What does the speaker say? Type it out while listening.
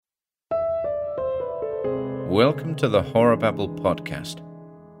Welcome to the Horror Babble podcast.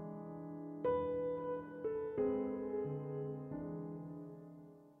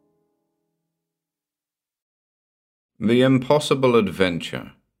 The Impossible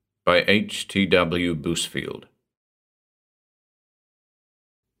Adventure by H.T.W. Bousfield.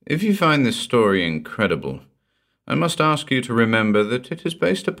 If you find this story incredible, I must ask you to remember that it is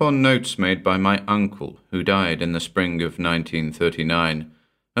based upon notes made by my uncle, who died in the spring of 1939,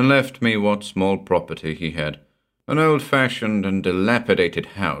 and left me what small property he had, an old-fashioned and dilapidated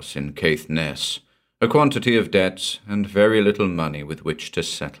house in Caithness, a quantity of debts, and very little money with which to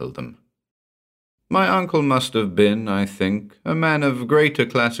settle them. My uncle must have been, I think, a man of greater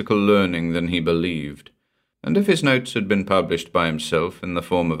classical learning than he believed, and if his notes had been published by himself in the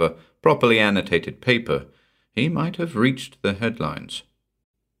form of a properly annotated paper, he might have reached the headlines.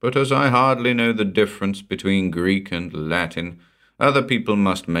 But as I hardly know the difference between Greek and Latin, other people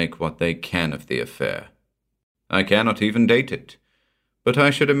must make what they can of the affair. I cannot even date it, but I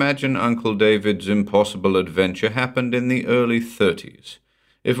should imagine Uncle David's impossible adventure happened in the early 30s,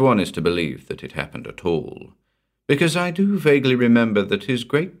 if one is to believe that it happened at all, because I do vaguely remember that his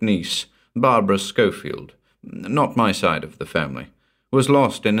great-niece, Barbara Schofield, not my side of the family, was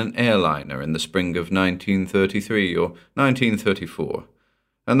lost in an airliner in the spring of 1933 or 1934,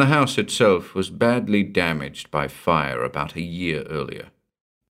 and the house itself was badly damaged by fire about a year earlier.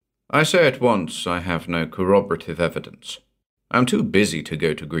 I say at once I have no corroborative evidence. I'm too busy to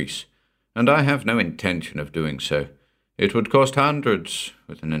go to Greece, and I have no intention of doing so. It would cost hundreds,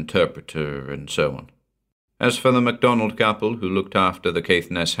 with an interpreter and so on. As for the MacDonald couple who looked after the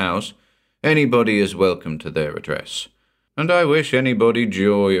Caithness house, anybody is welcome to their address, and I wish anybody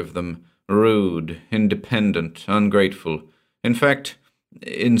joy of them, rude, independent, ungrateful, in fact,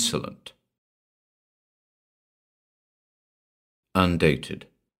 insolent. Undated.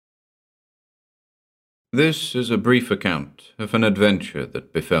 This is a brief account of an adventure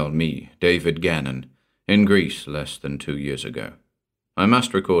that befell me, David Gannon, in Greece less than 2 years ago. I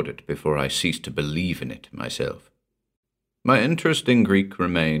must record it before I cease to believe in it myself. My interest in Greek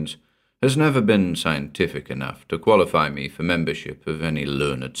remains has never been scientific enough to qualify me for membership of any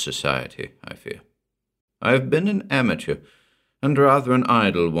learned society, I fear. I have been an amateur, and rather an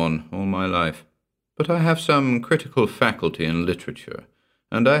idle one, all my life, but I have some critical faculty in literature,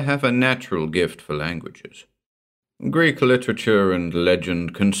 and I have a natural gift for languages. Greek literature and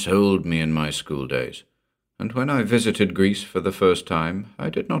legend consoled me in my school days, and when I visited Greece for the first time,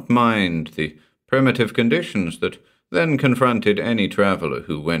 I did not mind the primitive conditions that then confronted any traveller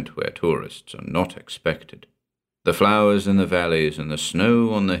who went where tourists are not expected. The flowers in the valleys and the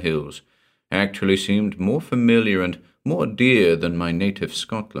snow on the hills actually seemed more familiar and more dear than my native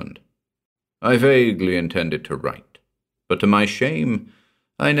Scotland. I vaguely intended to write, but to my shame,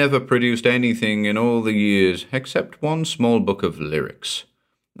 I never produced anything in all the years except one small book of lyrics.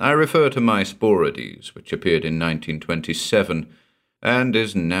 I refer to my Sporades, which appeared in 1927 and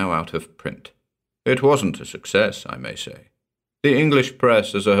is now out of print. It wasn't a success, I may say. The English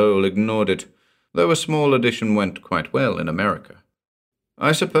press as a whole ignored it, though a small edition went quite well in America.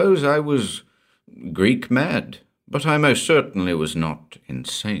 I suppose I was Greek mad, but I most certainly was not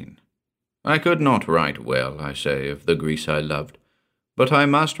insane. I could not write well, I say, of the Greece I loved, but I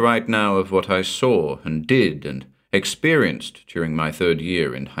must write now of what I saw and did and experienced during my 3rd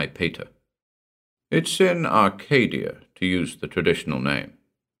year in Hypatia. It's in Arcadia, to use the traditional name.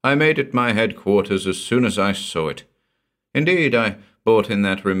 I made it my headquarters as soon as I saw it. Indeed, I bought in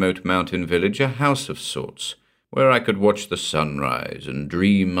that remote mountain village a house of sorts, where I could watch the sunrise and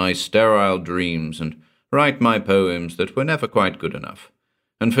dream my sterile dreams and write my poems that were never quite good enough,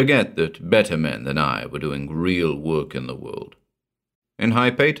 and forget that better men than I were doing real work in the world. In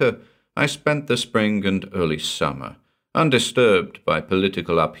Hypatia, I spent the spring and early summer, undisturbed by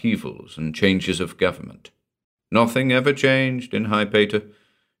political upheavals and changes of government. Nothing ever changed in Hypatia.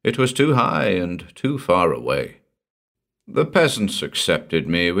 It was too high and too far away. The peasants accepted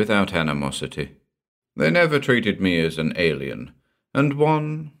me without animosity. They never treated me as an alien, and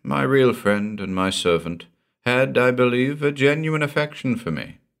one, my real friend and my servant, had, I believe, a genuine affection for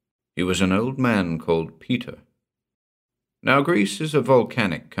me. He was an old man called Peter. Now Greece is a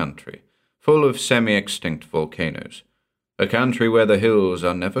volcanic country, full of semi-extinct volcanoes, a country where the hills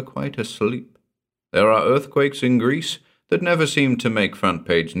are never quite asleep. There are earthquakes in Greece that never seem to make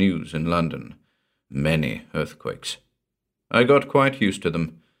front-page news in London. Many earthquakes. I got quite used to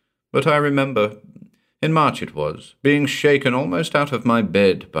them, but I remember, in March it was, being shaken almost out of my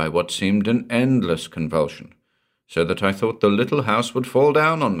bed by what seemed an endless convulsion, so that I thought the little house would fall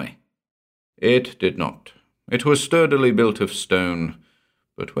down on me. It did not. It was sturdily built of stone,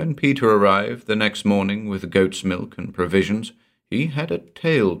 But when Peter arrived the next morning with goat's milk and provisions, he had a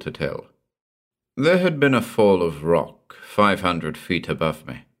tale to tell. There had been a fall of rock 500 feet above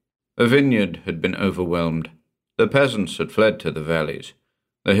me. A vineyard had been overwhelmed. The peasants had fled to the valleys.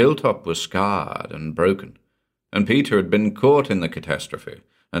 The hilltop was scarred and broken, and Peter had been caught in the catastrophe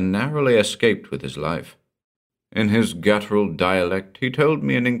and narrowly escaped with his life. In his guttural dialect he told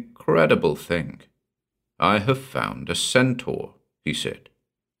me an incredible thing. "I have found a centaur," he said.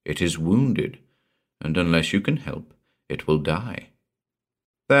 "It is wounded, and unless you can help, it will die."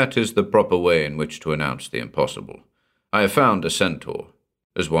 That is the proper way in which to announce the impossible. I have found a centaur.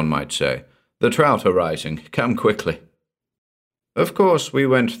 As one might say, the trout are rising, come quickly. Of course, we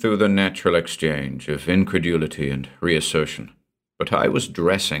went through the natural exchange of incredulity and reassertion, but I was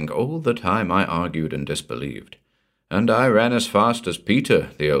dressing all the time I argued and disbelieved, and I ran as fast as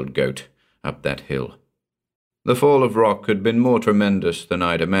Peter, the old goat, up that hill. The fall of rock had been more tremendous than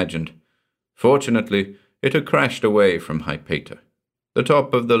I'd imagined. Fortunately, it had crashed away from Hypatia. The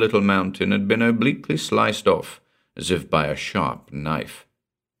top of the little mountain had been obliquely sliced off, as if by a sharp knife.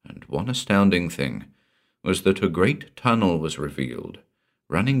 And one astounding thing was that a great tunnel was revealed,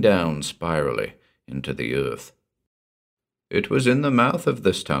 running down spirally into the earth. It was in the mouth of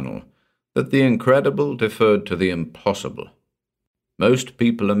this tunnel that the incredible deferred to the impossible. Most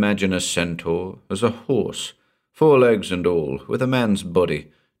people imagine a centaur as a horse, 4 legs and all, with a man's body,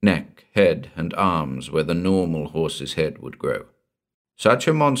 neck, head, and arms where the normal horse's head would grow. Such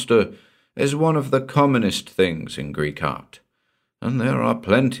a monster is one of the commonest things in Greek art, and there are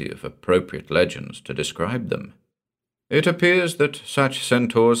plenty of appropriate legends to describe them. It appears that such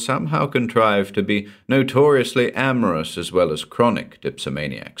centaurs somehow contrive to be notoriously amorous as well as chronic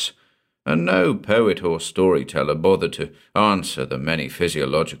dipsomaniacs, and no poet or storyteller bothered to answer the many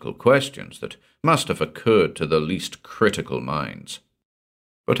physiological questions that must have occurred to the least critical minds.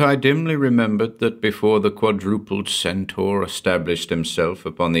 But I dimly remembered that before the quadrupled centaur established himself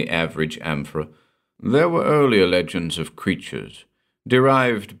upon the average amphora, there were earlier legends of creatures,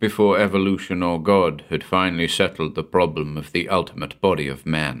 derived before evolution or God had finally settled the problem of the ultimate body of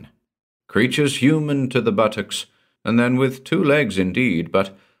man. Creatures human to the buttocks, and then with 2 legs indeed,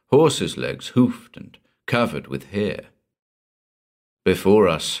 but horses' legs hoofed and covered with hair. Before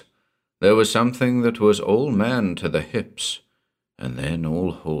us, there was something that was all man to the hips, and then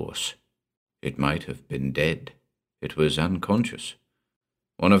all horse. It might have been dead. It was unconscious.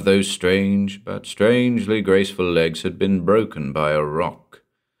 One of those strange but strangely graceful legs had been broken by a rock.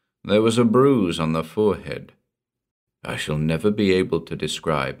 There was a bruise on the forehead. I shall never be able to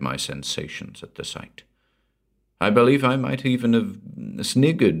describe my sensations at the sight. I believe I might even have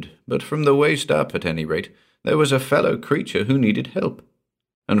sniggered, but from the waist up, at any rate, there was a fellow creature who needed help.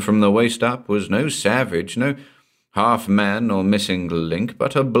 And from the waist up was no savage, no half-man or missing link,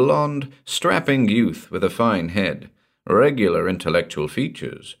 but a blond, strapping youth with a fine head, regular intellectual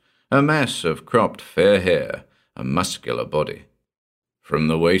features, a mass of cropped fair hair, a muscular body. From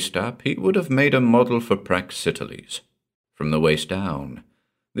the waist up, he would have made a model for Praxiteles. From the waist down,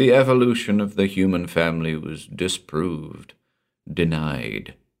 the evolution of the human family was disproved,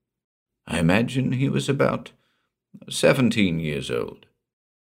 denied. I imagine he was about 17 years old.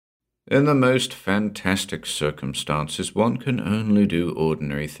 In the most fantastic circumstances, one can only do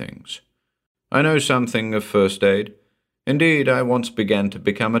ordinary things. I know something of first aid. Indeed, I once began to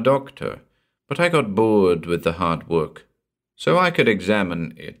become a doctor, but I got bored with the hard work, so I could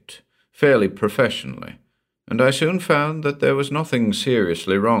examine it fairly professionally, and I soon found that there was nothing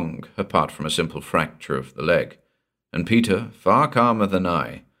seriously wrong, apart from a simple fracture of the leg, and Peter, far calmer than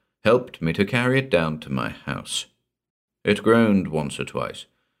I, helped me to carry it down to my house. It groaned once or twice,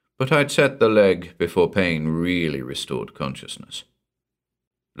 but I'd set the leg before pain really restored consciousness.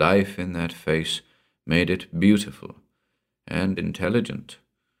 Life in that face made it beautiful and intelligent.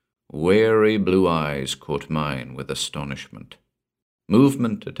 Wary blue eyes caught mine with astonishment.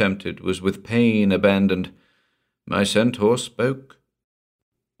 Movement attempted was with pain abandoned. My centaur spoke.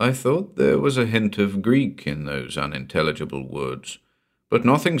 I thought there was a hint of Greek in those unintelligible words, but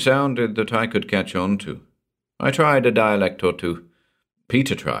nothing sounded that I could catch on to. I tried a dialect or two.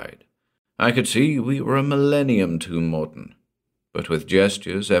 Peter tried. I could see we were a millennium too modern, but with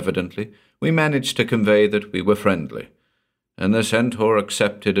gestures, evidently, we managed to convey that we were friendly, and the centaur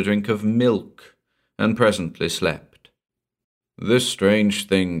accepted a drink of milk and presently slept. This strange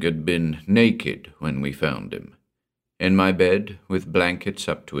thing had been naked when we found him. In my bed, with blankets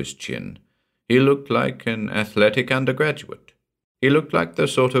up to his chin, he looked like an athletic undergraduate. He looked like the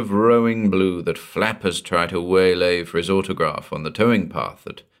sort of rowing blue that flappers try to waylay for his autograph on the towing path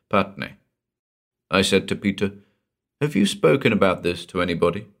at Putney. I said to Peter, Have you spoken about this to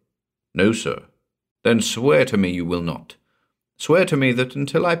anybody? No, sir. Then swear to me you will not. Swear to me that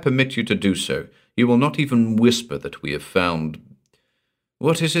until I permit you to do so, you will not even whisper that we have found—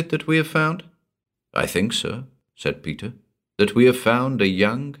 What is it that we have found? I think, sir, said Peter, that we have found a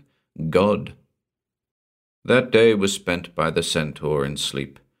young god. That day was spent by the centaur in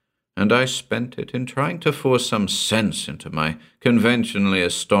sleep, and I spent it in trying to force some sense into my conventionally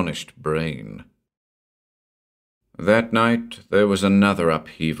astonished brain. That night there was another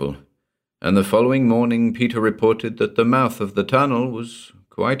upheaval, and the following morning Peter reported that the mouth of the tunnel was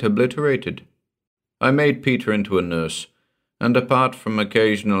quite obliterated. I made Peter into a nurse, and apart from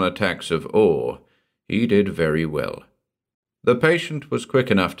occasional attacks of awe, he did very well. The patient was quick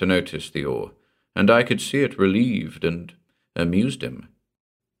enough to notice the awe, and I could see it relieved and amused him.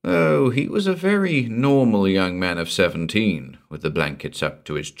 Oh, he was a very normal young man of 17, with the blankets up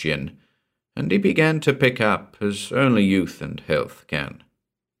to his chin, and he began to pick up as only youth and health can.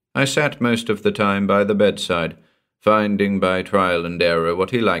 I sat most of the time by the bedside, finding by trial and error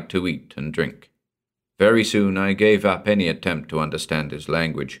what he liked to eat and drink. Very soon I gave up any attempt to understand his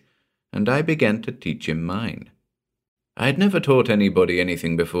language, and I began to teach him mine. I had never taught anybody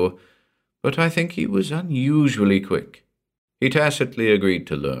anything before, but I think he was unusually quick. He tacitly agreed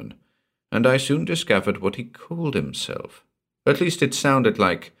to learn, and I soon discovered what he called himself. At least it sounded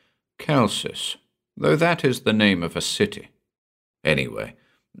like Calcis, though that is the name of a city. Anyway,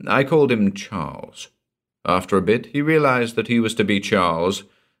 I called him Charles. After a bit, he realized that he was to be Charles,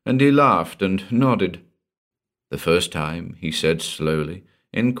 and he laughed and nodded. The first time, he said slowly,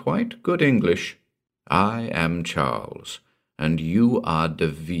 in quite good English, I am Charles, and you are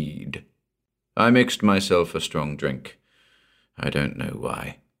David. I mixed myself a strong drink. I don't know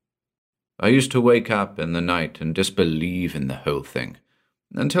why. I used to wake up in the night and disbelieve in the whole thing,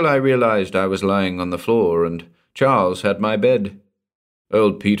 until I realized I was lying on the floor and Charles had my bed.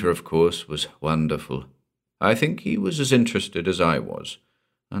 Old Peter, of course, was wonderful. I think he was as interested as I was,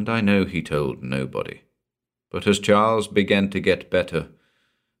 and I know he told nobody. But as Charles began to get better,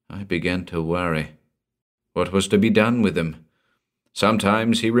 I began to worry. What was to be done with him?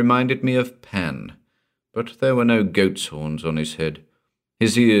 Sometimes he reminded me of Pan, but there were no goat's horns on his head.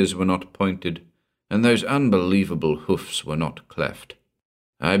 His ears were not pointed, and those unbelievable hoofs were not cleft.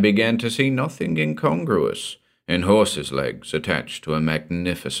 I began to see nothing incongruous in horses' legs attached to a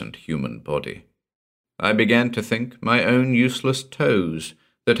magnificent human body. I began to think my own useless toes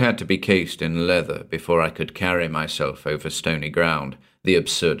that had to be cased in leather before I could carry myself over stony ground, the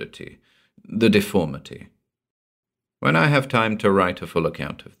absurdity, the deformity. When I have time to write a full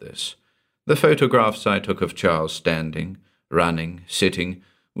account of this, the photographs I took of Charles standing, running, sitting,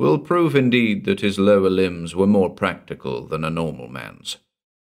 will prove indeed that his lower limbs were more practical than a normal man's.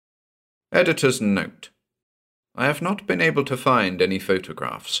 Editor's note. I have not been able to find any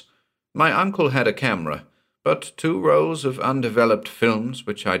photographs. My uncle had a camera, but 2 rolls of undeveloped films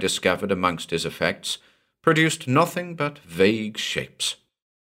which I discovered amongst his effects produced nothing but vague shapes.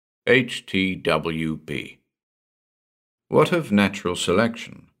 H.T.W.B. What of natural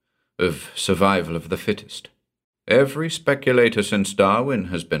selection? Of survival of the fittest? Every speculator since Darwin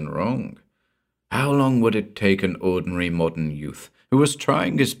has been wrong. How long would it take an ordinary modern youth, who was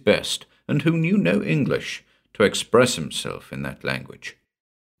trying his best and who knew no English, to express himself in that language?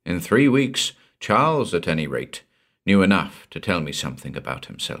 In 3 weeks, Charles, at any rate, knew enough to tell me something about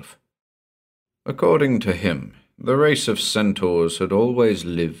himself. According to him, the race of centaurs had always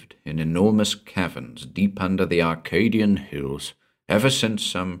lived in enormous caverns deep under the Arcadian hills, ever since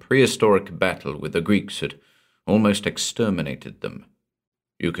some prehistoric battle with the Greeks had almost exterminated them.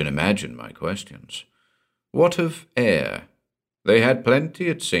 You can imagine my questions. What of air? They had plenty,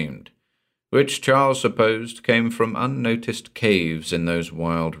 it seemed, which Charles supposed came from unnoticed caves in those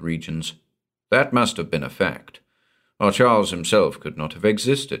wild regions. That must have been a fact, or Charles himself could not have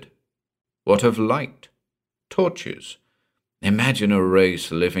existed. What of light? Torches. Imagine a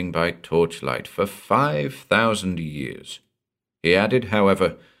race living by torchlight for 5,000 years. He added,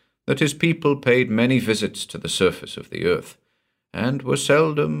 however, that his people paid many visits to the surface of the earth, and were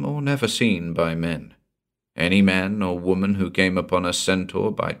seldom or never seen by men. Any man or woman who came upon a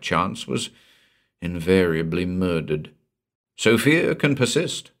centaur by chance was invariably murdered. So fear can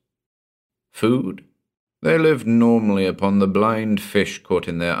persist. Food? They lived normally upon the blind fish caught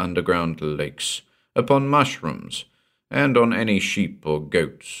in their underground lakes, upon mushrooms, and on any sheep or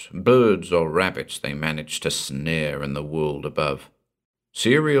goats, birds or rabbits they managed to snare in the world above.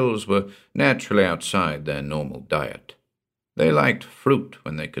 Cereals were naturally outside their normal diet. They liked fruit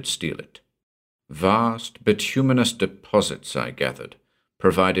when they could steal it. Vast bituminous deposits, I gathered,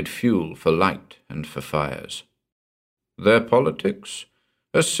 provided fuel for light and for fires. Their politics?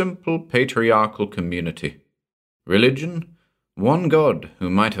 A simple patriarchal community. Religion? One god who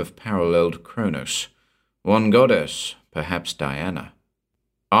might have paralleled Kronos. One goddess, perhaps Diana.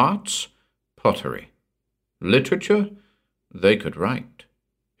 Arts? Pottery. Literature? They could write.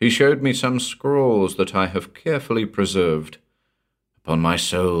 He showed me some scrawls that I have carefully preserved. Upon my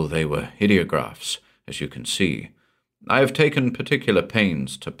soul, they were ideographs, as you can see. I have taken particular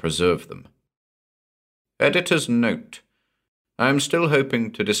pains to preserve them. Editor's note. I am still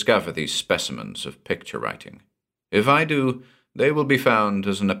hoping to discover these specimens of picture writing. If I do, they will be found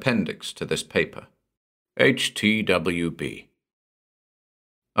as an appendix to this paper. HTWB.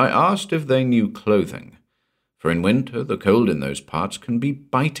 I asked if they knew clothing, for in winter the cold in those parts can be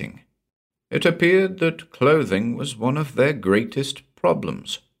biting. It appeared that clothing was one of their greatest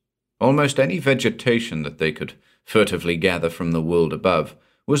problems. Almost any vegetation that they could furtively gather from the world above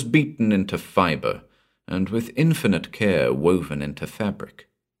was beaten into fibre, and with infinite care woven into fabric.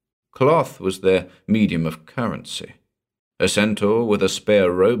 Cloth was their medium of currency. A centaur with a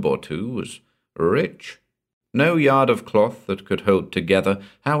spare robe or two was rich. No yard of cloth that could hold together,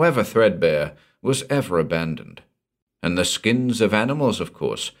 however threadbare, was ever abandoned. And the skins of animals, of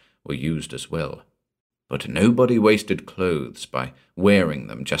course, were used as well. But nobody wasted clothes by wearing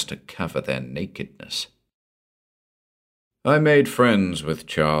them just to cover their nakedness. I made friends with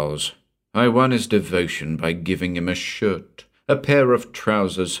Charles. I won his devotion by giving him a shirt, a pair of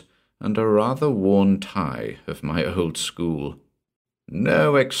trousers, and a rather worn tie of my old school.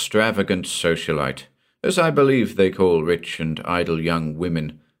 No extravagant socialite, as I believe they call rich and idle young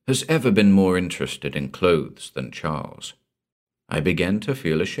women, has ever been more interested in clothes than Charles. I began to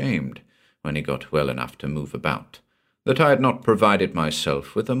feel ashamed, when he got well enough to move about, that I had not provided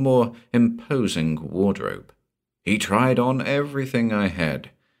myself with a more imposing wardrobe. He tried on everything I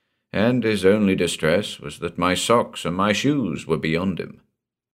had, and his only distress was that my socks and my shoes were beyond him.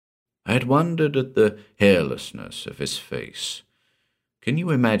 I had wondered at the hairlessness of his face. Can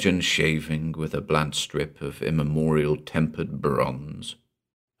you imagine shaving with a blunt strip of immemorial tempered bronze?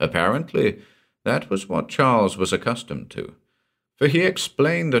 Apparently, that was what Charles was accustomed to, for he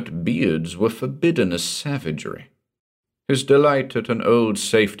explained that beards were forbidden as savagery. His delight at an old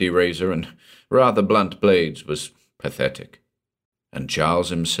safety razor and rather blunt blades was pathetic. And Charles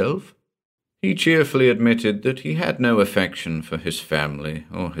himself? He cheerfully admitted that he had no affection for his family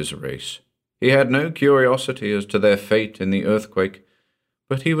or his race. He had no curiosity as to their fate in the earthquake,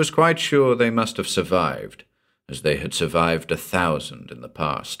 but he was quite sure they must have survived, as they had survived 1,000 in the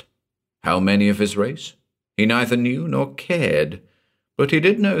past. How many of his race? He neither knew nor cared, but he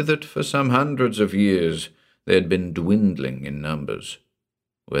did know that for some hundreds of years they had been dwindling in numbers.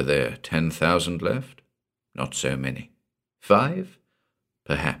 Were there 10,000 left? Not so many. 5?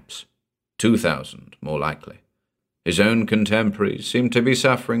 Perhaps. 2,000, more likely. His own contemporaries seemed to be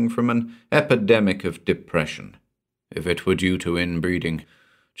suffering from an epidemic of depression. If it were due to inbreeding,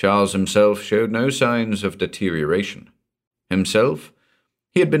 Charles himself showed no signs of deterioration. Himself,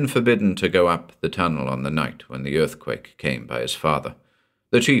 he had been forbidden to go up the tunnel on the night when the earthquake came by his father,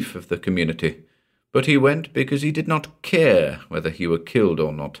 the chief of the community, but he went because he did not care whether he were killed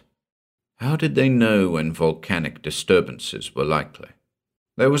or not. How did they know when volcanic disturbances were likely?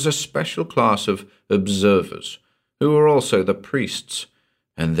 There was a special class of observers, who were also the priests,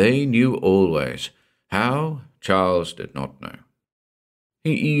 and they knew always. How, Charles did not know.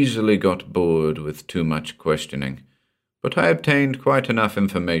 He easily got bored with too much questioning, but I obtained quite enough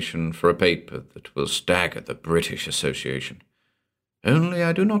information for a paper that will stagger the British Association. Only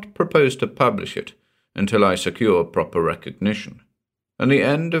I do not propose to publish it until I secure proper recognition. And the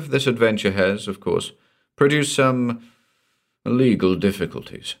end of this adventure has, of course, produced some legal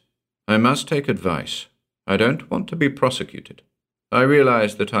difficulties. I must take advice. I don't want to be prosecuted. I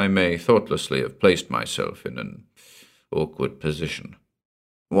realize that I may thoughtlessly have placed myself in an awkward position.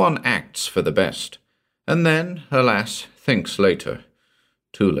 One acts for the best, and then, alas, thinks later.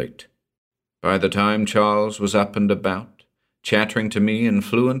 Too late. By the time Charles was up and about, chattering to me in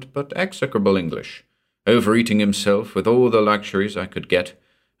fluent but execrable English, overeating himself with all the luxuries I could get,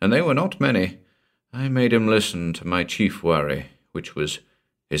 and they were not many, I made him listen to my chief worry, which was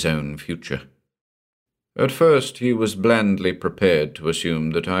his own future. At first he was blandly prepared to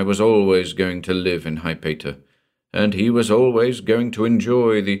assume that I was always going to live in Hypatia, and he was always going to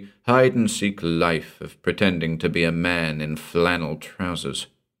enjoy the hide-and-seek life of pretending to be a man in flannel trousers.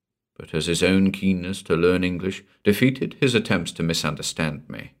 But as his own keenness to learn English defeated his attempts to misunderstand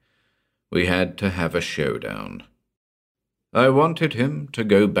me, we had to have a showdown. I wanted him to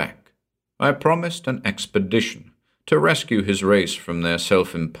go back. I promised an expedition to rescue his race from their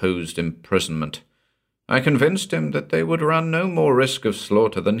self-imposed imprisonment. I convinced him that they would run no more risk of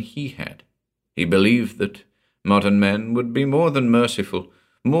slaughter than he had. He believed that modern men would be more than merciful,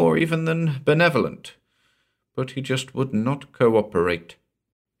 more even than benevolent. But he just would not cooperate.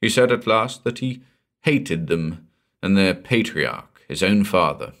 He said at last that he hated them, and their patriarch, his own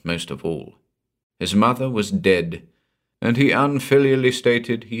father, most of all. His mother was dead, and he unfilially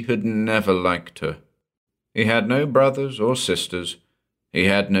stated he had never liked her. He had no brothers or sisters. He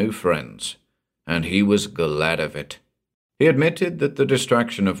had no friends, and he was glad of it. He admitted that the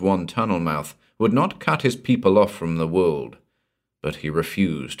destruction of one tunnel mouth would not cut his people off from the world, but he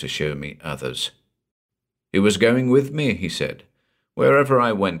refused to show me others. He was going with me, he said. Wherever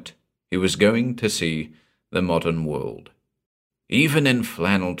I went, he was going to see the modern world. Even in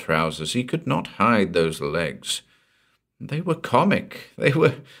flannel trousers, he could not hide those legs. They were comic, they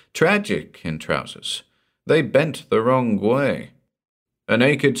were tragic in trousers. They bent the wrong way. A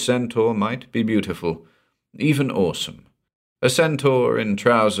naked centaur might be beautiful, even awesome. A centaur in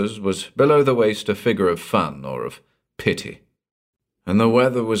trousers was below the waist a figure of fun or of pity. And the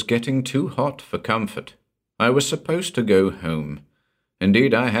weather was getting too hot for comfort. I was supposed to go home.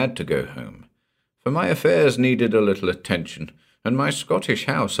 Indeed, I had to go home, for my affairs needed a little attention, and my Scottish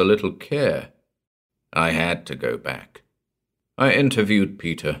house a little care. I had to go back. I interviewed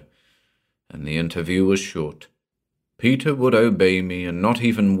Peter, and the interview was short. Peter would obey me and not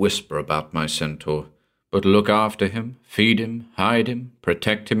even whisper about my centaur, but look after him, feed him, hide him,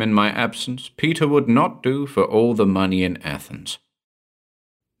 protect him in my absence. Peter would not do for all the money in Athens.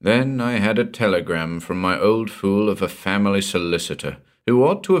 Then I had a telegram from my old fool of a family solicitor, who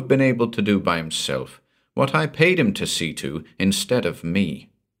ought to have been able to do by himself what I paid him to see to instead of me.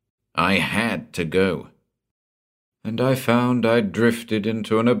 I had to go. And I found I'd drifted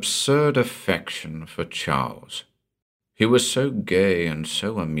into an absurd affection for Charles. He was so gay and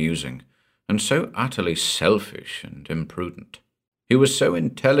so amusing, and so utterly selfish and imprudent. He was so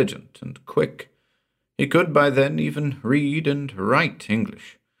intelligent and quick. He could by then even read and write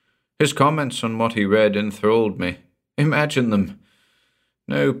English. His comments on what he read enthralled me. Imagine them.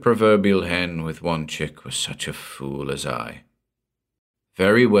 No proverbial hen with one chick was such a fool as I.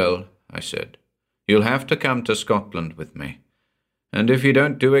 "Very well," I said. "You'll have to come to Scotland with me. And if you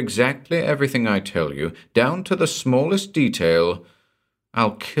don't do exactly everything I tell you, down to the smallest detail,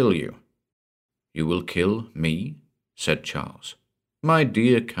 I'll kill you." "You will kill me?" said Charles. "My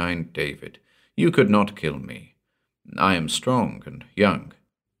dear, kind David, you could not kill me. I am strong and young,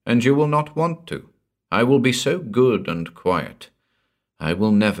 and you will not want to. I will be so good and quiet. I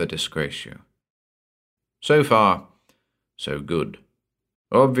will never disgrace you." So far, so good.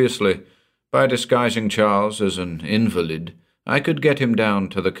 Obviously, by disguising Charles as an invalid, I could get him down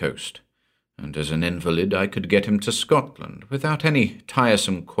to the coast, and as an invalid I could get him to Scotland without any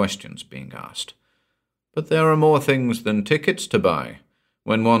tiresome questions being asked. But there are more things than tickets to buy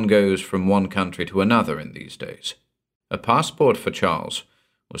when one goes from one country to another in these days. A passport for Charles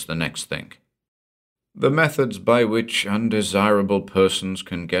was the next thing. The methods by which undesirable persons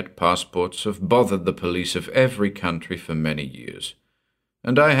can get passports have bothered the police of every country for many years,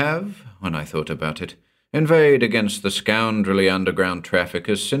 and I have, when I thought about it, inveighed against the scoundrelly underground traffic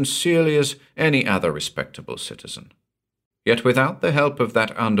as sincerely as any other respectable citizen. Yet without the help of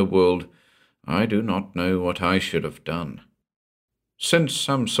that underworld, I do not know what I should have done. Since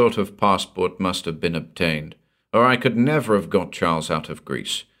some sort of passport must have been obtained, or I could never have got Charles out of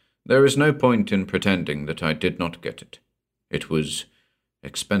Greece, there is no point in pretending that I did not get it. It was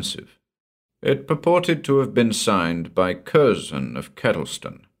expensive. It purported to have been signed by Curzon of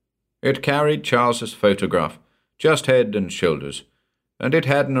Kettleston. It carried Charles's photograph, just head and shoulders, and it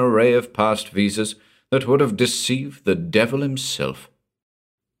had an array of past visas that would have deceived the devil himself.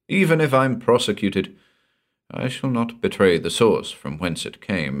 Even if I'm prosecuted, I shall not betray the source from whence it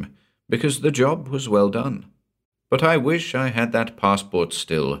came, because the job was well done. But I wish I had that passport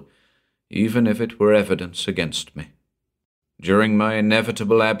still, even if it were evidence against me. During my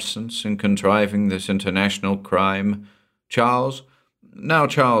inevitable absence in contriving this international crime, Charles, now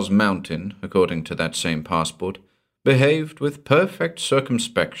Charles Mountain, according to that same passport, behaved with perfect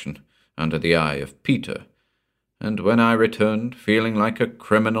circumspection under the eye of Peter, and when I returned, feeling like a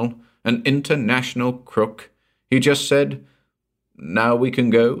criminal, an international crook, he just said, "Now we can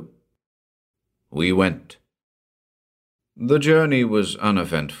go?" We went. The journey was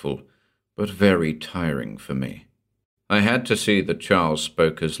uneventful, but very tiring for me. I had to see that Charles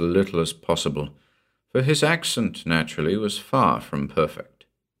spoke as little as possible, for his accent, naturally, was far from perfect.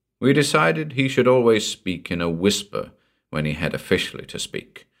 We decided he should always speak in a whisper when he had officially to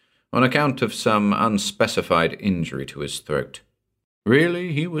speak, on account of some unspecified injury to his throat.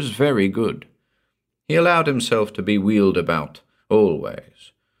 Really, he was very good. He allowed himself to be wheeled about,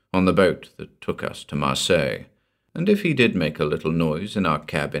 always, on the boat that took us to Marseille, and if he did make a little noise in our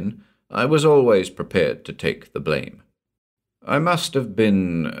cabin, I was always prepared to take the blame. I must have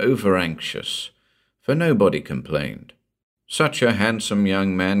been over-anxious, for nobody complained. Such a handsome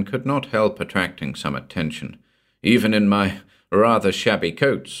young man could not help attracting some attention, even in my rather shabby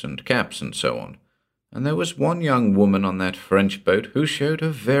coats and caps and so on. And there was one young woman on that French boat who showed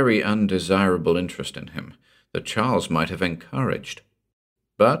a very undesirable interest in him that Charles might have encouraged.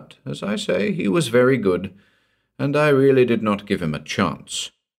 But, as I say, he was very good, and I really did not give him a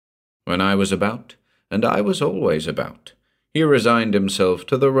chance. When I was about, and I was always about, he resigned himself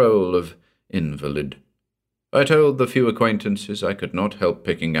to the role of invalid. I told the few acquaintances I could not help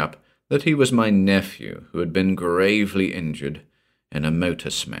picking up that he was my nephew who had been gravely injured in a motor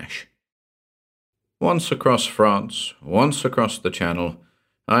smash. Once across France, once across the Channel,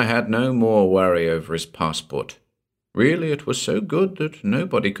 I had no more worry over his passport. Really, it was so good that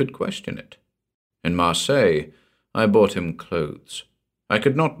nobody could question it. In Marseille, I bought him clothes. I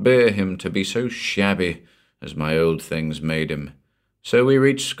could not bear him to be so shabby as my old things made him, so we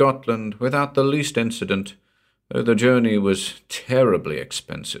reached Scotland without the least incident, though the journey was terribly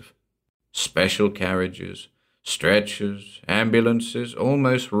expensive. Special carriages, stretchers, ambulances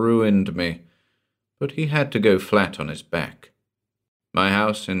almost ruined me, but he had to go flat on his back. My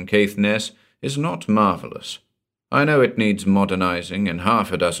house in Caithness is not marvellous. I know it needs modernizing in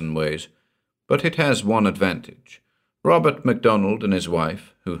half a dozen ways, but it has one advantage. Robert MacDonald and his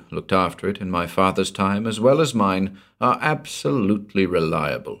wife, who looked after it in my father's time as well as mine, are absolutely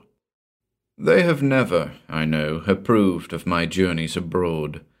reliable. They have never, I know, approved of my journeys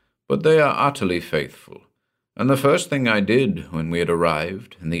abroad, but they are utterly faithful, and the first thing I did when we had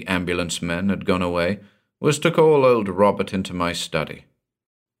arrived and the ambulance men had gone away was to call old Robert into my study.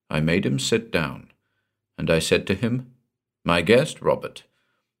 I made him sit down, and I said to him, "My guest, Robert,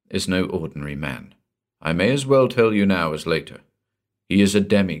 is no ordinary man. I may as well tell you now as later. He is a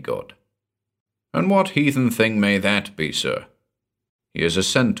demigod." "And what heathen thing may that be, sir?" "He is a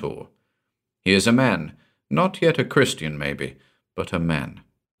centaur. He is a man, not yet a Christian maybe, but a man.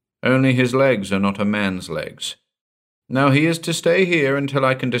 Only his legs are not a man's legs. Now he is to stay here until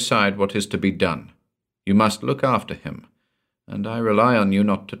I can decide what is to be done. You must look after him, and I rely on you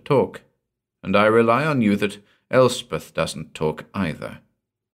not to talk, and I rely on you that Elspeth doesn't talk either."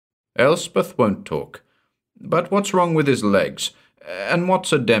 "Elspeth won't talk. But what's wrong with his legs? And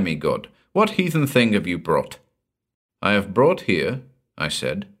what's a demigod? What heathen thing have you brought?" "I have brought here," I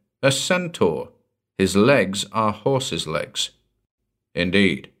said, "a centaur. His legs are horses' legs."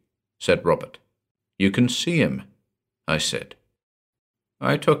 "Indeed," said Robert. "You can see him," I said.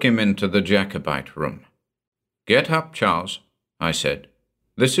 I took him into the Jacobite room. "Get up, Charles," I said.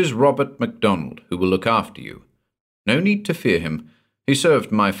 "This is Robert MacDonald, who will look after you. No need to fear him. He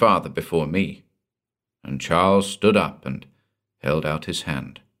served my father before me." And Charles stood up and held out his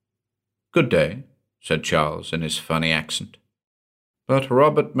hand. "Good day," said Charles in his funny accent. But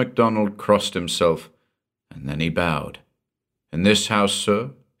Robert MacDonald crossed himself, and then he bowed. "In this house,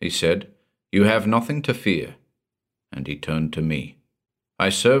 sir," he said, "you have nothing to fear." And he turned to me. "I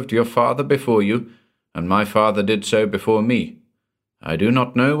served your father before you, and my father did so before me. I do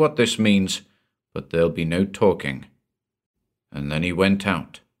not know what this means, but there'll be no talking." And then he went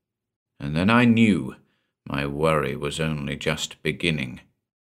out, and then I knew my worry was only just beginning.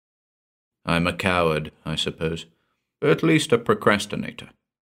 I'm a coward, I suppose, at least a procrastinator.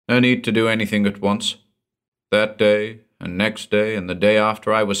 No need to do anything at once. That day, and next day, and the day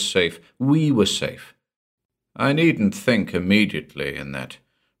after, I was safe. We were safe. I needn't think immediately in that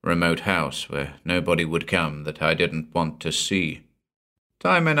remote house where nobody would come that I didn't want to see.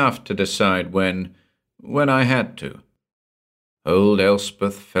 Time enough to decide when I had to. Old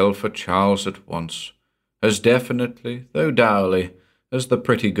Elspeth fell for Charles at once, as definitely, though dourly, as the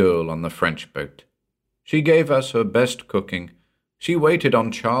pretty girl on the French boat. She gave us her best cooking. She waited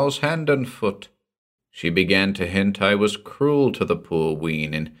on Charles hand and foot. She began to hint I was cruel to the poor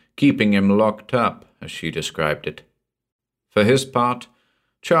wean in keeping him locked up, as she described it. For his part,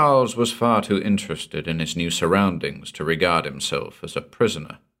 Charles was far too interested in his new surroundings to regard himself as a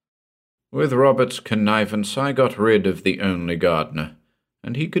prisoner. With Robert's connivance, I got rid of the only gardener,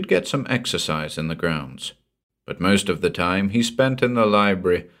 and he could get some exercise in the grounds. But most of the time he spent in the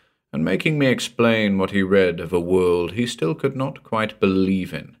library, and making me explain what he read of a world he still could not quite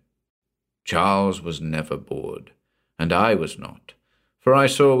believe in. Charles was never bored, and I was not, for I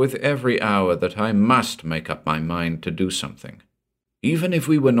saw with every hour that I must make up my mind to do something. Even if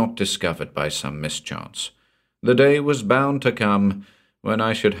we were not discovered by some mischance, the day was bound to come when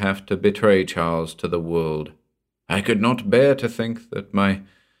I should have to betray Charles to the world. I could not bear to think that my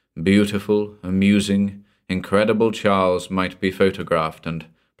beautiful, amusing, incredible Charles might be photographed and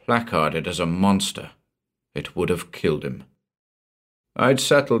placarded as a monster. It would have killed him. I'd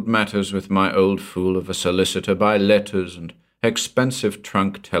settled matters with my old fool of a solicitor by letters and expensive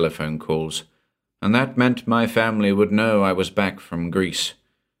trunk telephone calls, and that meant my family would know I was back from Greece.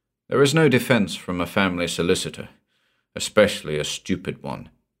 There is no defense from a family solicitor, especially a stupid one.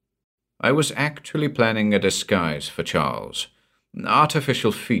 I was actually planning a disguise for Charles, an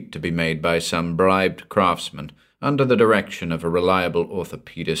artificial feet to be made by some bribed craftsman under the direction of a reliable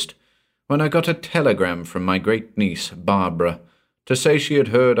orthopedist, when I got a telegram from my great-niece, Barbara, to say she had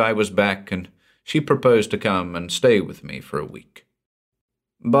heard I was back and she proposed to come and stay with me for a week.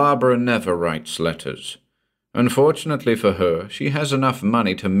 Barbara never writes letters. Unfortunately for her, she has enough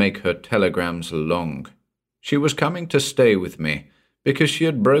money to make her telegrams long. She was coming to stay with me because she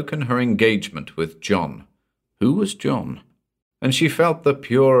had broken her engagement with John. Who was John? And she felt the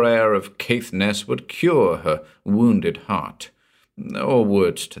pure air of Caithness would cure her wounded heart, or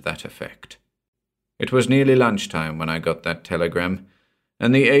words to that effect. It was nearly lunchtime when I got that telegram,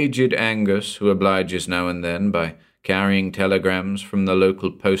 and the aged Angus, who obliges now and then by carrying telegrams from the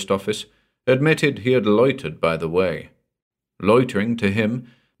local post office, admitted he had loitered by the way. Loitering to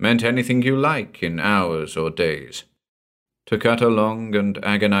him meant anything you like in hours or days. To cut a long and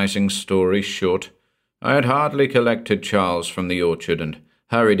agonizing story short, I had hardly collected Charles from the orchard and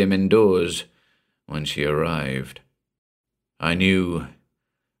hurried him indoors when she arrived. I knew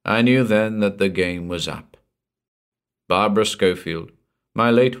then that the game was up. Barbara Schofield, my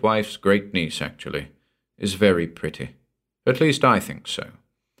late wife's great-niece actually, is very pretty. At least I think so.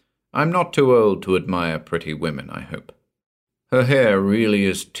 I'm not too old to admire pretty women, I hope. Her hair really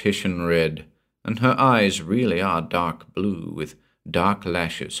is Titian red, and her eyes really are dark blue with dark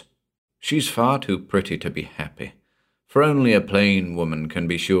lashes. She's far too pretty to be happy, for only a plain woman can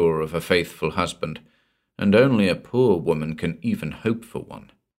be sure of a faithful husband, and only a poor woman can even hope for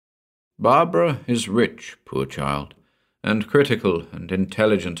one. Barbara is rich, poor child, and critical and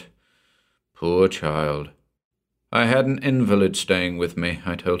intelligent. Poor child. I had an invalid staying with me,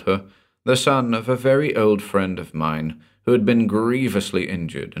 I told her, the son of a very old friend of mine who had been grievously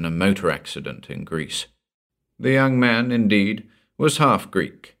injured in a motor accident in Greece. The young man, indeed, was half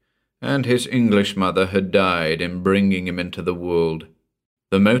Greek, and his English mother had died in bringing him into the world.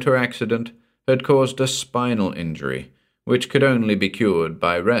 The motor accident had caused a spinal injury, which could only be cured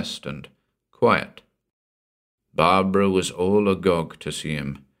by rest and quiet. Barbara was all agog to see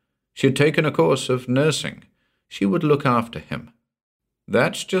him. She had taken a course of nursing. She would look after him.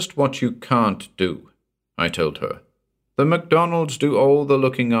 That's just what you can't do, I told her. The MacDonalds do all the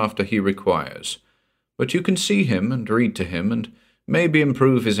looking after he requires, but you can see him and read to him and maybe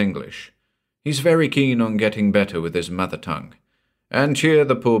improve his English. He's very keen on getting better with his mother tongue. And cheer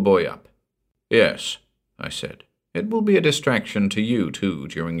the poor boy up. Yes, I said. It will be a distraction to you, too,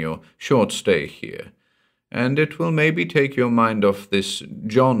 during your short stay here, and it will maybe take your mind off this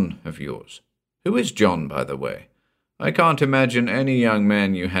John of yours. Who is John, by the way? I can't imagine any young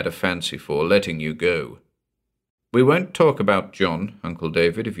man you had a fancy for letting you go. We won't talk about John, Uncle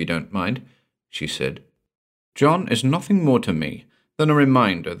David, if you don't mind, she said. John is nothing more to me than a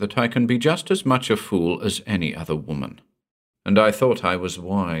reminder that I can be just as much a fool as any other woman. And I thought I was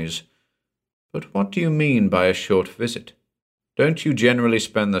wise. But what do you mean by a short visit? Don't you generally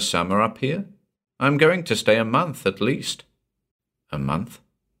spend the summer up here? I'm going to stay a month at least. A month?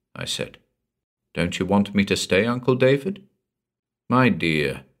 I said. Don't you want me to stay, Uncle David? My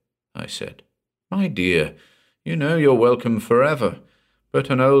dear, I said. My dear, you know you're welcome forever, but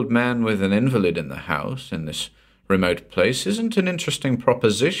an old man with an invalid in the house, in this remote place, isn't an interesting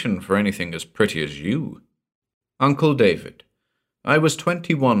proposition for anything as pretty as you. Uncle David, I was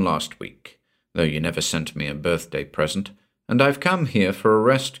 21 last week, though you never sent me a birthday present, and I've come here for a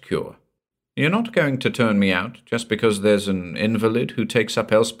rest cure. You're not going to turn me out just because there's an invalid who takes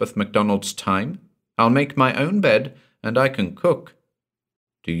up Elspeth MacDonald's time? I'll make my own bed, and I can cook.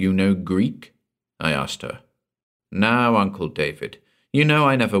 Do you know Greek? I asked her. Now, Uncle David, you know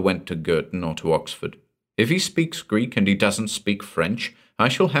I never went to Girton or to Oxford. If he speaks Greek and he doesn't speak French, I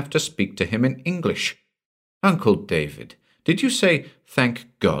shall have to speak to him in English. Uncle David, did you say, thank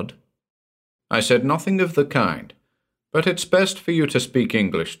God? I said nothing of the kind. But it's best for you to speak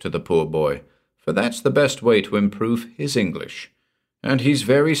English to the poor boy, for that's the best way to improve his English, and he's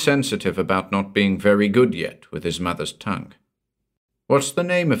very sensitive about not being very good yet with his mother's tongue. What's the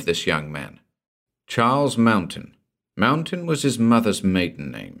name of this young man? Charles Mountain. Mountain was his mother's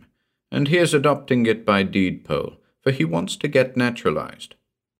maiden name, and he is adopting it by deed poll, for he wants to get naturalized.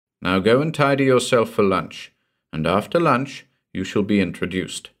 Now go and tidy yourself for lunch, and after lunch you shall be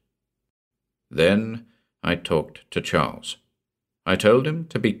introduced." Then I talked to Charles. I told him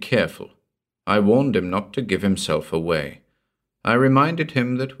to be careful. I warned him not to give himself away. I reminded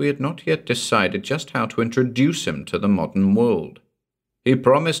him that we had not yet decided just how to introduce him to the modern world. He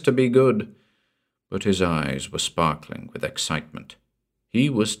promised to be good, but his eyes were sparkling with excitement. He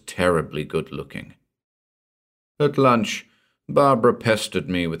was terribly good-looking. At lunch, Barbara pestered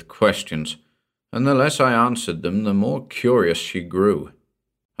me with questions, and the less I answered them, the more curious she grew.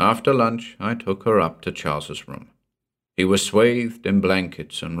 After lunch, I took her up to Charles's room. He was swathed in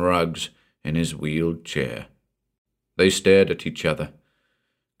blankets and rugs in his wheeled chair. They stared at each other.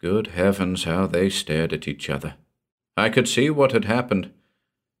 Good heavens, how they stared at each other. I could see what had happened.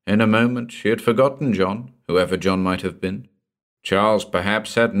 In a moment she had forgotten John, whoever John might have been. Charles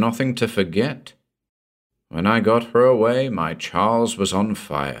perhaps had nothing to forget. When I got her away, my Charles was on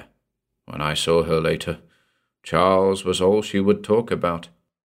fire. When I saw her later, Charles was all she would talk about.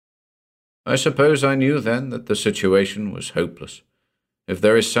 I suppose I knew then that the situation was hopeless. If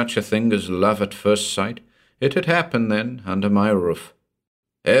there is such a thing as love at first sight, it had happened then under my roof.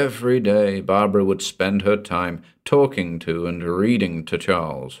 Every day Barbara would spend her time talking to and reading to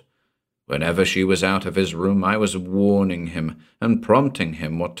Charles. Whenever she was out of his room, I was warning him and prompting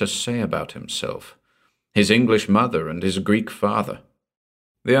him what to say about himself, his English mother and his Greek father.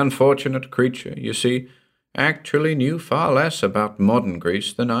 The unfortunate creature, you see, actually knew far less about modern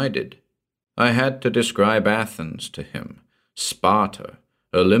Greece than I did. I had to describe Athens to him, Sparta,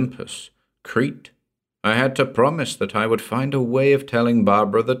 Olympus, Crete. I had to promise that I would find a way of telling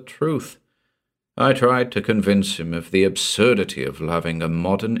Barbara the truth. I tried to convince him of the absurdity of loving a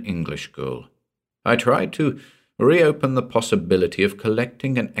modern English girl. I tried to reopen the possibility of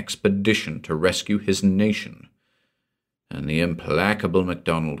collecting an expedition to rescue his nation. And the implacable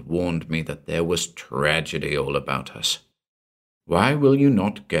MacDonald warned me that there was tragedy all about us. "Why will you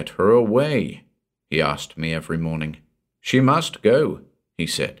not get her away?" he asked me every morning. "She must go," he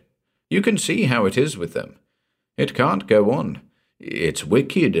said. "You can see how it is with them. It can't go on. It's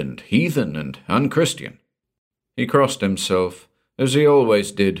wicked and heathen and unchristian." He crossed himself, as he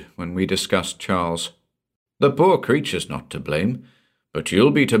always did when we discussed Charles. "The poor creature's not to blame, but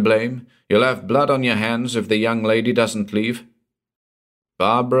you'll be to blame. You'll have blood on your hands if the young lady doesn't leave."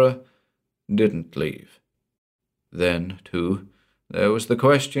 Barbara didn't leave. Then, too, there was the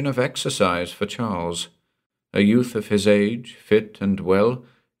question of exercise for Charles. A youth of his age, fit and well,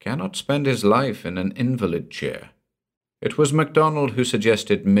 cannot spend his life in an invalid chair. It was MacDonald who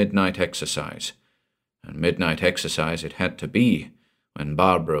suggested midnight exercise, and midnight exercise it had to be when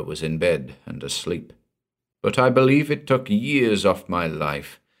Barbara was in bed and asleep. But I believe it took years off my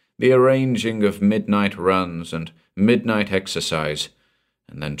life, the arranging of midnight runs and midnight exercise,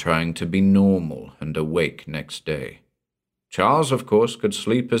 and then trying to be normal and awake next day. Charles, of course, could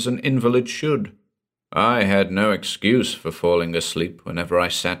sleep as an invalid should. I had no excuse for falling asleep whenever I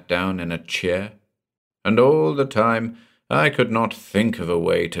sat down in a chair. And all the time I could not think of a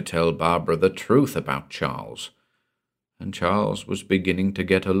way to tell Barbara the truth about Charles. And Charles was beginning to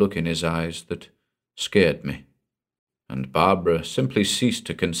get a look in his eyes that scared me. And Barbara simply ceased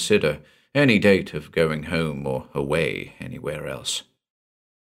to consider any date of going home or away anywhere else.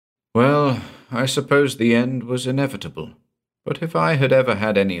 Well, I suppose the end was inevitable. But if I had ever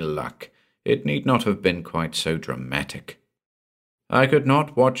had any luck, it need not have been quite so dramatic. I could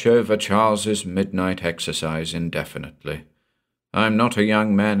not watch over Charles's midnight exercise indefinitely. I'm not a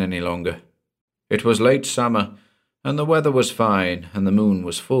young man any longer. It was late summer, and the weather was fine, and the moon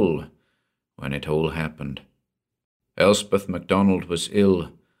was full, when it all happened. Elspeth MacDonald was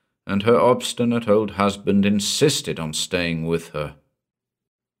ill, and her obstinate old husband insisted on staying with her.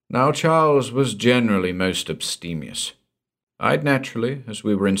 Now Charles was generally most abstemious. I'd naturally, as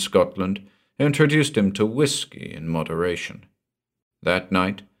we were in Scotland, introduced him to whisky in moderation. That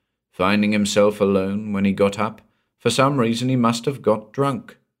night, finding himself alone when he got up, for some reason he must have got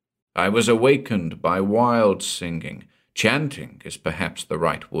drunk. I was awakened by wild singing. Chanting is perhaps the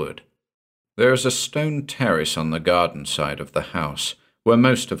right word. There is a stone terrace on the garden side of the house, where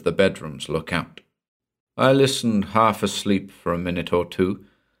most of the bedrooms look out. I listened half asleep for a minute or two,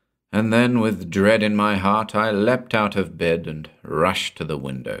 and then with dread in my heart I leapt out of bed and rushed to the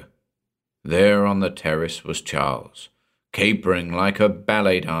window. There on the terrace was Charles, capering like a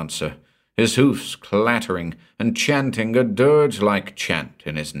ballet dancer, his hoofs clattering and chanting a dirge-like chant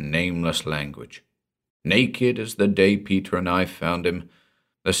in his nameless language. Naked as the day Peter and I found him,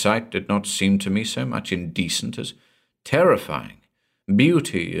 the sight did not seem to me so much indecent as terrifying.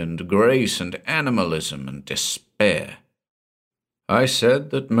 Beauty and grace and animalism and despair despair. I said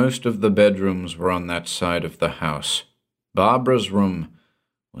that most of the bedrooms were on that side of the house. Barbara's room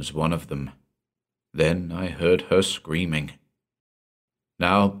was one of them. Then I heard her screaming.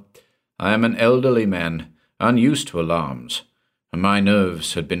 Now, I am an elderly man, unused to alarms, and my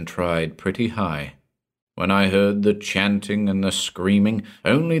nerves had been tried pretty high. When I heard the chanting and the screaming,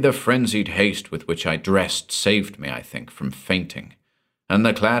 only the frenzied haste with which I dressed saved me, I think, from fainting, and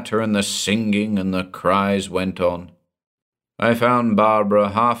the clatter and the singing and the cries went on. I found Barbara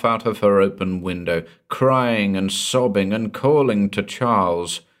half out of her open window, crying and sobbing and calling to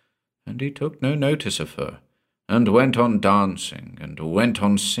Charles, and he took no notice of her, and went on dancing and went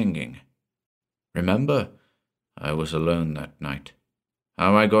on singing. Remember, I was alone that night.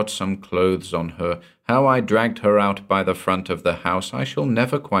 How I got some clothes on her, how I dragged her out by the front of the house, I shall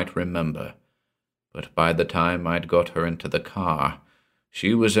never quite remember. But by the time I'd got her into the car,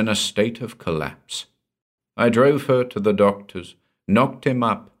 she was in a state of collapse. I drove her to the doctor's, knocked him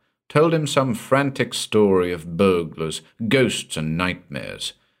up, told him some frantic story of burglars, ghosts, and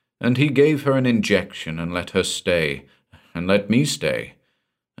nightmares, and he gave her an injection and let her stay, and let me stay,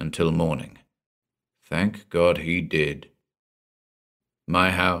 until morning. Thank God he did.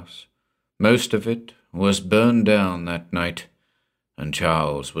 My house, most of it, was burned down that night, and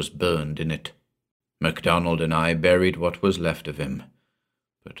Charles was burned in it. MacDonald and I buried what was left of him,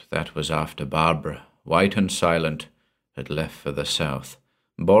 but that was after Barbara, white and silent, had left for the south,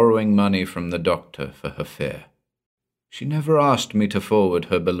 borrowing money from the doctor for her fare. She never asked me to forward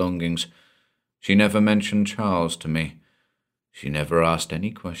her belongings. She never mentioned Charles to me. She never asked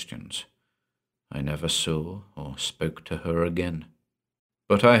any questions. I never saw or spoke to her again.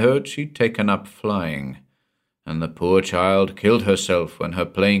 But I heard she'd taken up flying, and the poor child killed herself when her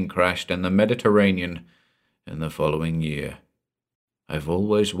plane crashed in the Mediterranean in the following year. I've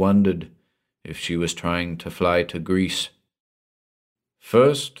always wondered if she was trying to fly to Greece.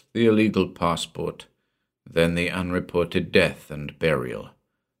 First the illegal passport, then the unreported death and burial.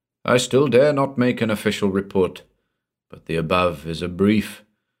 I still dare not make an official report, but the above is a brief,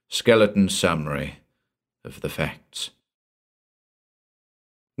 skeleton summary of the facts.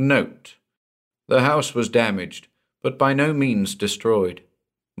 Note: the house was damaged, but by no means destroyed.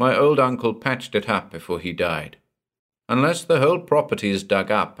 My old uncle patched it up before he died. Unless the whole property is dug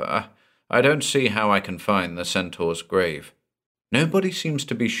up, I don't see how I can find the centaur's grave. Nobody seems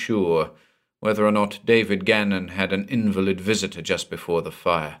to be sure whether or not David Gannon had an invalid visitor just before the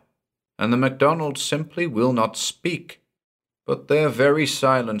fire, and the MacDonalds simply will not speak. But their very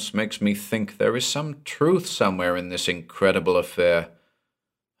silence makes me think there is some truth somewhere in this incredible affair.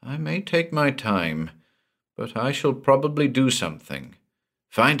 I may take my time, but I shall probably do something,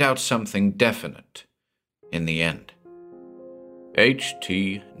 find out something definite, in the end.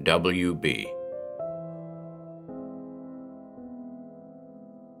 HTWB.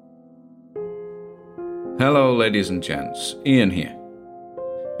 Hello, ladies and gents. Ian here.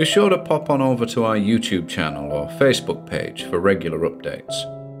 Be sure to pop on over to our YouTube channel or Facebook page for regular updates.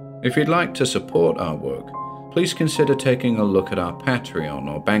 If you'd like to support our work, please consider taking a look at our Patreon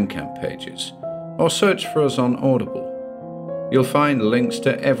or Bandcamp pages, or search for us on Audible. You'll find links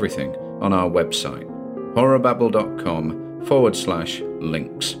to everything on our website,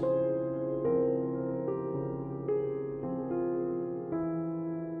 horrorbabble.com/links.